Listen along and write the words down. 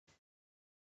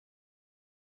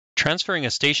transferring a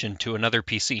station to another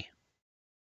PC.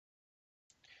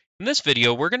 In this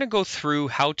video, we're going to go through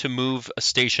how to move a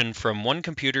station from one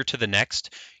computer to the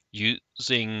next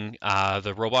using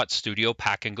the Robot Studio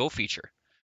Pack and Go feature.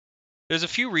 There's a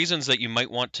few reasons that you might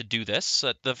want to do this.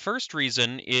 The first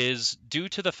reason is due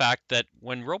to the fact that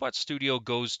when Robot Studio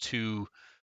goes to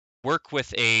work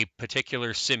with a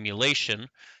particular simulation,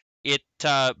 it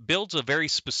builds a very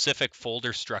specific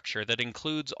folder structure that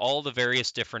includes all the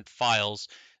various different files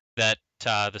that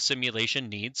the simulation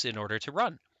needs in order to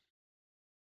run.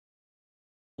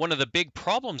 One of the big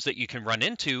problems that you can run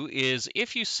into is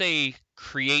if you say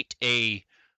create a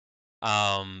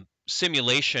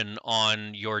simulation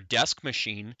on your desk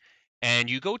machine and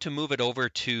you go to move it over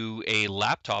to a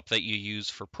laptop that you use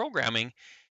for programming,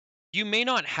 you may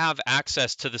not have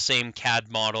access to the same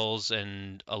CAD models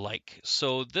and alike.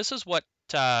 So this is what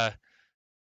the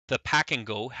Pack and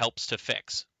Go helps to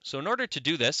fix. So in order to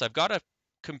do this, I've got a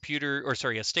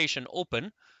station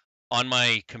open on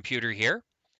my computer here.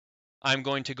 I'm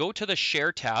going to go to the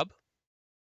Share tab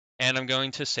and I'm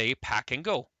going to say Pack and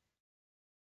Go.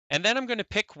 And then I'm going to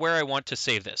pick where I want to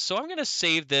save this. So I'm going to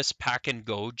save this Pack and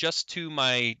Go just to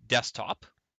my desktop.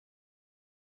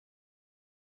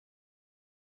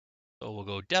 So we'll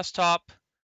go desktop,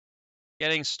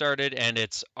 getting started, and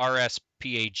it's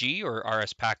RSPAG or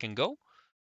RS Pack and Go.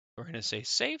 We're going to say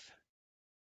save,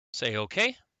 say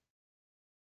OK.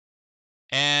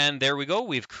 And there we go.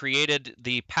 We've created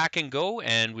the Pack and Go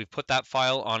and we've put that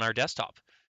file on our desktop.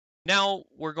 Now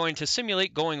we're going to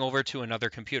simulate going over to another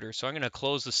computer. So I'm going to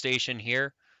close the station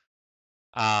here.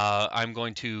 I'm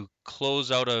going to close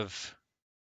out of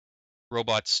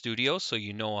Robot Studio so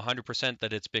you know 100%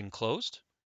 that it's been closed.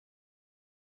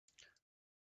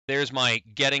 There's my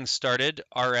getting started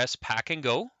RS Pack and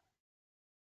Go.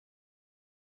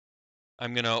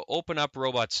 I'm going to open up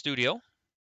Robot Studio.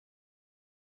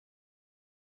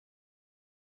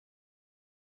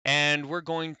 And we're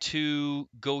going to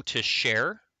go to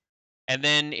Share. And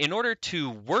then in order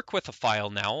to work with a file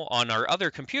now on our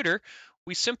other computer,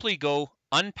 we simply go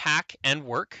Unpack and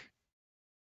Work.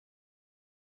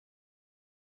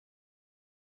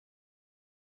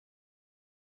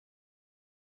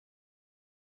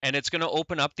 And it's going to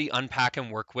open up the Unpack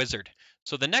and Work wizard.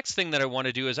 So the next thing that I want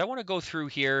to do is I want to go through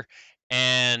here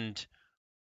and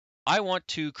I want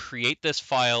to create this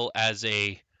file as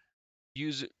a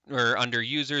user or under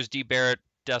users, dbarrett,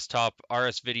 desktop,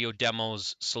 RS video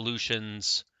demos,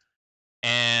 solutions.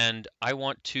 And I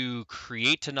want to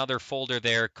create another folder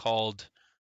there called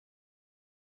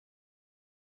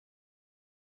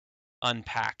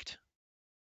Unpacked.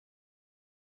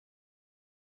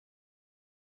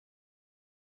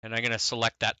 And I'm going to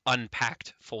select that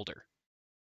Unpacked folder.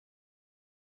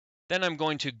 Then I'm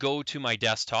going to go to my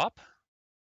desktop.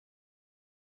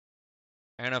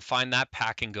 I'm going to find that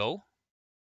Pack and Go.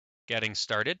 Getting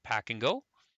started, Pack and Go.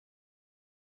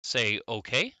 Say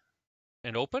OK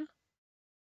and open.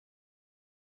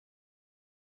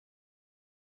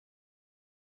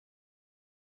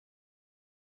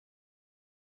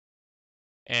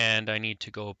 And I need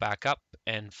to go back up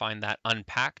and find that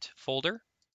Unpacked folder.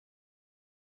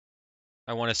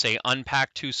 I want to say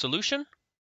Unpack to Solution.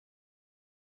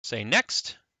 Say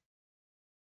Next.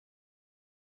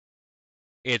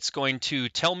 It's going to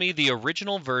tell me the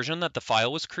original version that the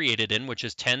file was created in, which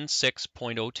is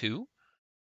 10.6.02.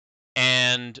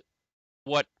 And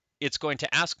what it's going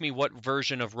to ask me what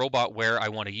version of RobotWare I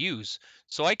want to use.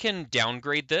 So I can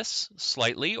downgrade this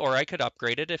slightly, or I could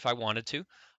upgrade it if I wanted to.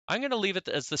 I'm going to leave it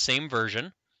as the same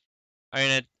version. I'm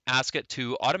going to ask it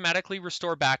to automatically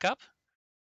restore backup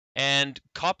and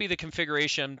copy the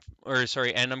configuration,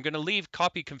 and I'm going to leave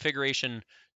copy configuration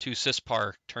to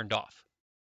syspar turned off.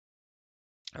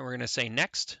 And we're going to say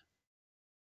next,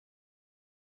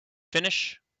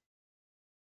 finish,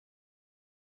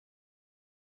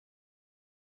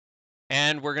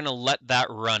 and we're going to let that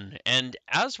run. And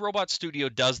as Robot Studio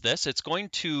does this, it's going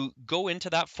to go into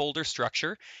that folder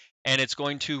structure and it's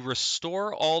going to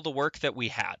restore all the work that we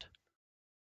had.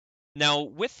 Now,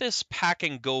 with this Pack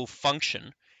and Go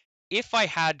function, if I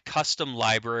had custom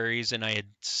libraries and I had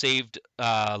saved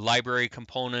library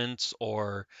components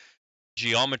or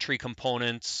geometry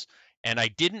components, and I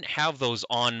didn't have those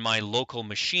on my local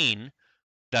machine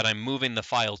that I'm moving the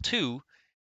file to,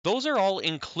 those are all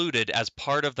included as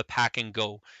part of the Pack and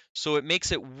Go. So it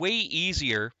makes it way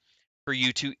easier for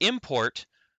you to import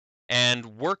and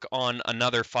work on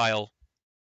another file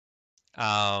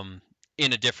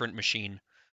in a different machine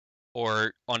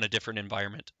or on a different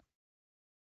environment.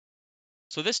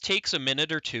 So this takes a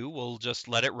minute or two. We'll just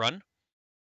let it run.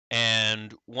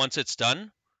 And once it's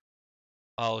done,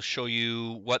 I'll show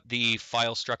you what the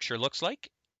file structure looks like,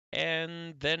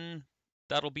 and then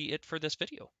that'll be it for this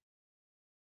video.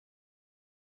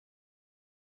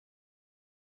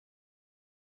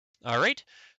 All right,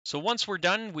 so once we're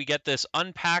done, we get this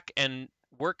unpack and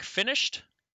work finished.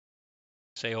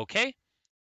 Say okay.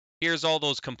 Here's all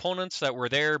those components that were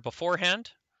there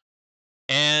beforehand.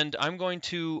 And I'm going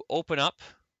to open up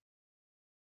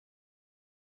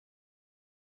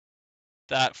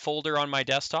that folder on my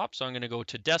desktop. So I'm going to go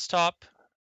to Desktop,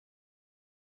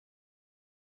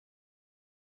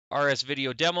 RS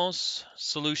Video Demos,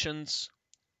 Solutions,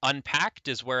 Unpacked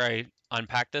is where I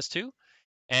unpack this to.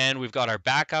 And we've got our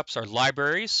backups, our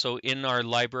libraries. So in our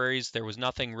libraries, there was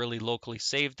nothing really locally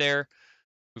saved there.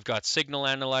 We've got signal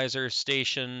analyzer,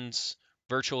 stations,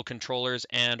 virtual controllers,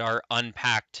 and our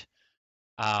unpacked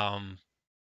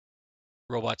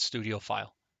Robot Studio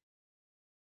file.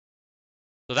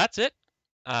 So that's it.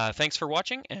 Thanks for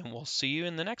watching, and we'll see you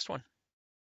in the next one.